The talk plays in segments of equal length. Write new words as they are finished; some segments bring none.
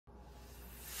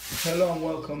Hello and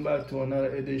welcome back to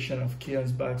another edition of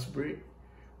Keon's Box Break,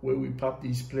 where we pop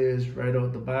these players right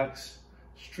out the box,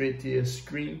 straight to your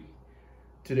screen.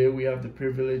 Today we have the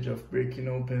privilege of breaking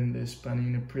open this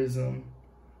Panini Prizm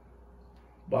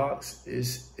box.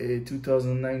 It's a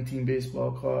 2019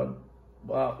 baseball card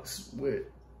box with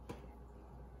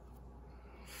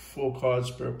 4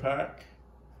 cards per pack,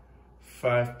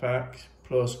 5 packs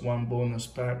plus 1 bonus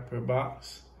pack per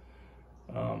box.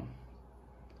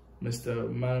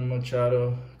 Mr. Man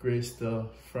Machado graced the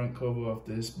front cover of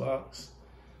this box.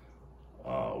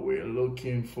 We're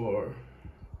looking for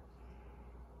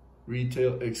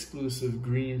retail exclusive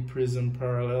green Prizm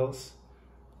parallels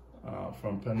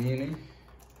from Panini.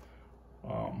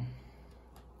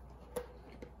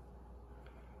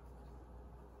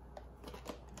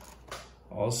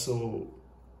 Also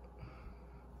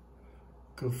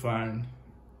could find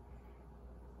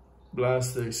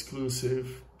blaster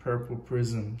exclusive purple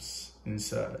Prizms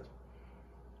inside.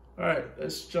 All right,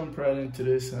 let's jump right into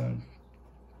this and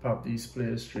pop these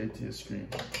players straight to your screen.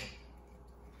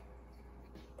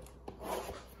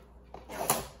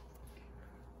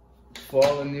 For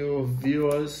all the new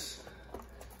viewers,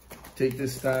 take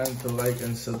this time to like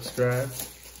and subscribe.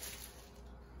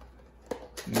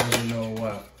 You never know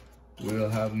what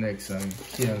we'll have next on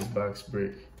Keon's Box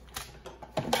Break.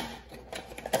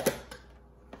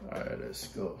 All right, let's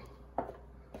go.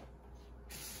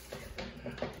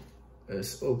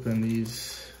 Let's open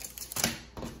these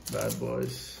bad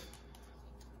boys.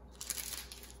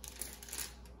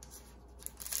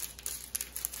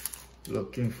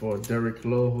 Looking for Derek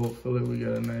Lowe. Hopefully we get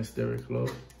a nice Derek Lowe.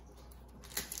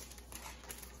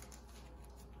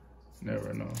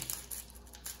 Never know.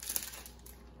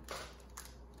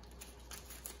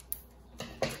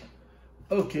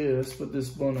 Okay, let's put this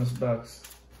bonus box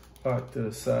back to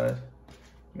the side.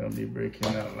 I'm gonna be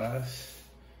breaking that last.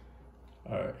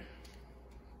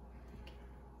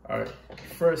 All right,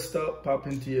 first up, pop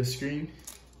into your screen.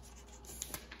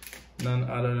 None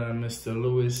other than Mr.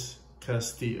 Luis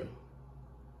Castillo.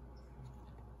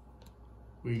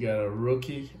 We got a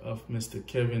rookie of Mr.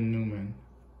 Kevin Newman.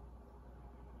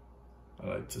 I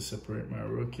like to separate my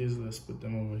rookies. Let's put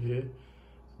them over here.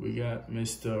 We got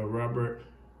Mr.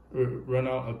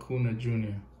 Ronald Acuna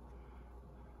Jr.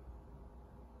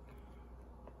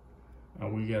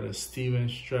 And we got a Steven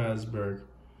Strasburg.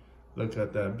 Look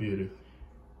at that beauty.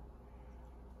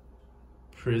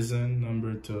 Prizm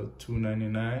number to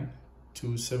 299,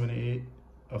 278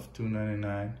 of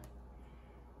 299.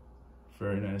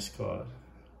 Very nice card.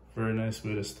 Very nice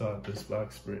way to start this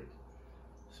box break.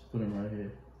 Let's put him right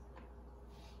here.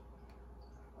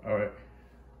 All right.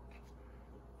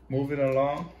 Moving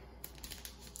along.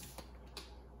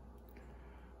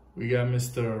 We got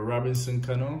Mr. Robinson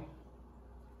Cano.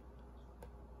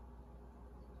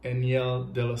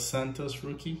 Enyel de los Santos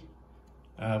rookie.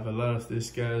 I have a lot of this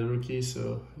guy's rookies,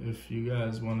 so if you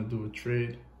guys want to do a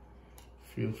trade,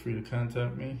 feel free to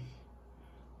contact me.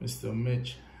 Mr.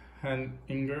 Mitch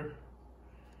Haniger.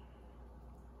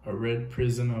 A red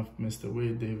Prizm of Mr.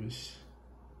 Wade Davis.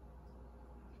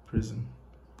 Prizm.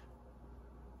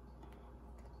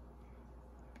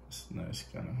 It's nice,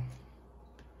 kind of.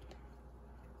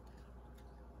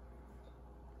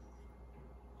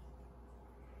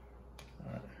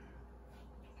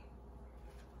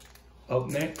 Up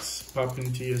next, pop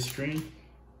into your screen,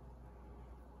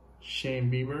 Shane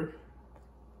Bieber,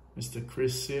 Mr.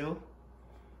 Chris Sale,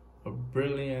 a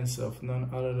brilliance of none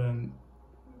other than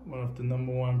one of the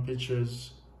 #1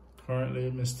 pitchers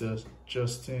currently, Mr.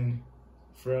 Justin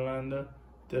Verlander,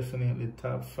 definitely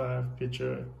top 5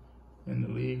 pitcher in the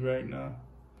league right now.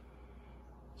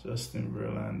 Justin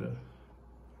Verlander.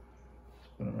 Let's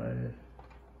put him right here.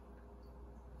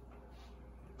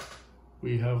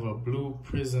 We have a blue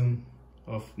Prizm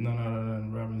of none other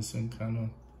than Robinson Cano.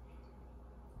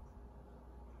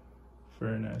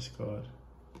 Very nice card.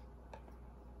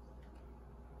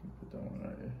 Put that one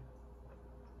right here.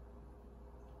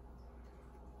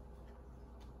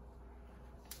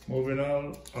 Moving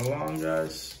on along,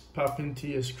 guys. Pop into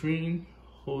your screen.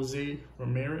 Jose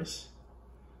Ramirez.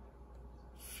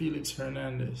 Felix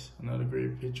Hernandez, another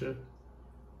great pitcher.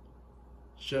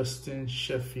 Justin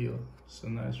Sheffield. It's a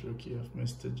nice rookie of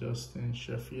Mr. Justin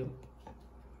Sheffield.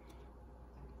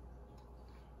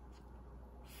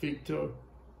 Victor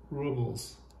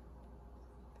Robles.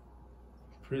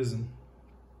 Prizm.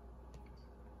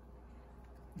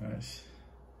 Nice.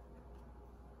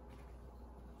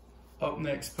 Up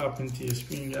next, pop into your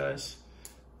screen, guys,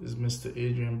 is Mr.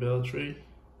 Adrian Beltre.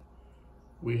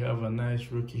 We have a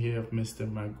nice rookie here of Mr.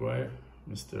 McGuire,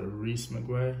 Mr. Reese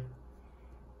McGuire.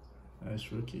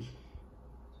 Nice rookie.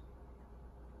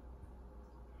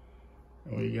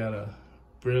 And we got a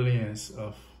brilliance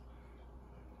of,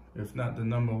 if not the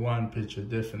 #1 pitcher,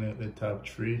 definitely top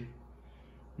 3,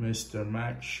 Mr.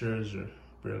 Max Scherzer,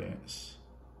 brilliance.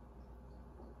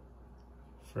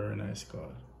 Very nice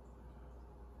card.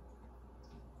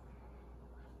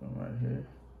 Right here.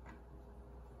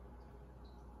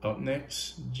 Up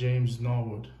next, James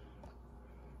Norwood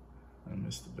and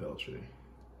Mr. Beltray.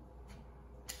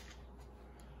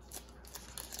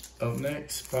 Up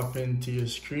next, pop into your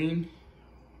screen.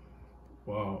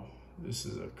 Wow, this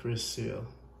is a Chris Sale.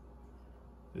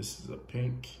 This is a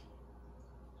pink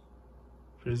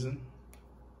Prizm.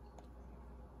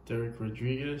 Derek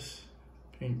Rodriguez,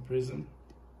 pink Prizm.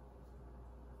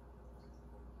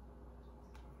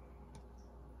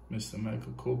 Mr.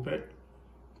 Michael Kopech.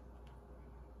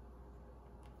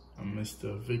 And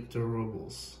Mr. Victor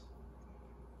Robles.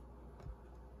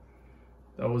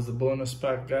 That was the bonus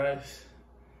pack, guys.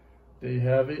 There you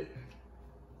have it.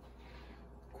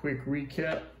 Quick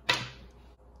recap.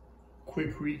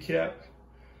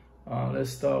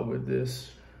 Let's start with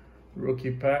this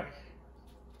rookie pack.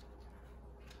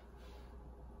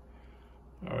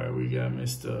 All right, we got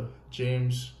Mr.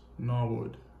 James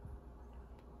Norwood,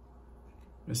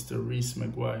 Mr. Reese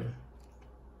McGuire,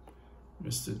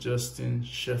 Mr. Justin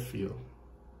Sheffield,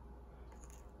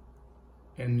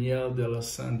 Enyel de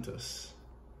los Santos,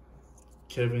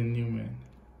 Kevin Newman.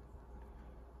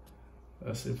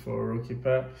 That's it for rookie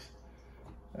packs.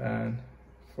 And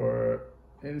for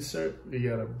insert, we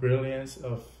got a brilliance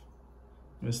of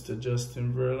Mr.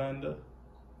 Justin Verlander.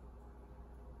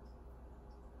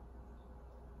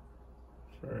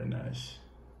 Very nice.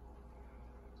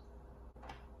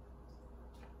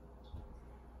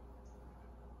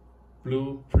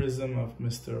 Blue Prizm of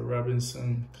Mr.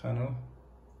 Robinson Cano.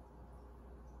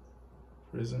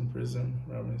 Prizm,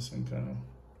 Robinson Cano.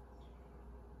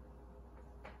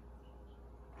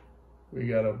 We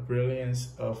got a brilliance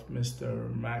of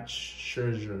Mr. Max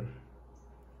Scherzer.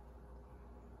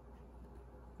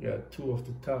 We got 2 of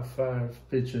the top 5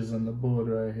 pitchers on the board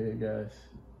right here, guys.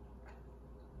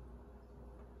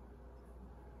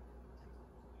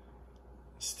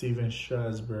 Steven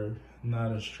Strasburg,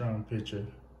 not a strong pitcher.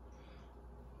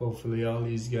 Hopefully all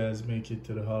these guys make it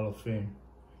to the Hall of Fame.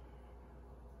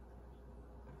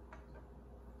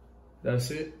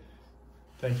 That's it.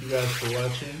 Thank you guys for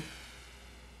watching.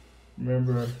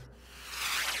 Remember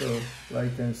to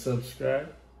like and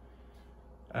subscribe.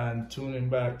 And tune in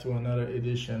back to another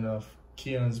edition of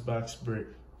Keon's Box Break.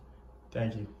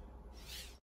 Thank you.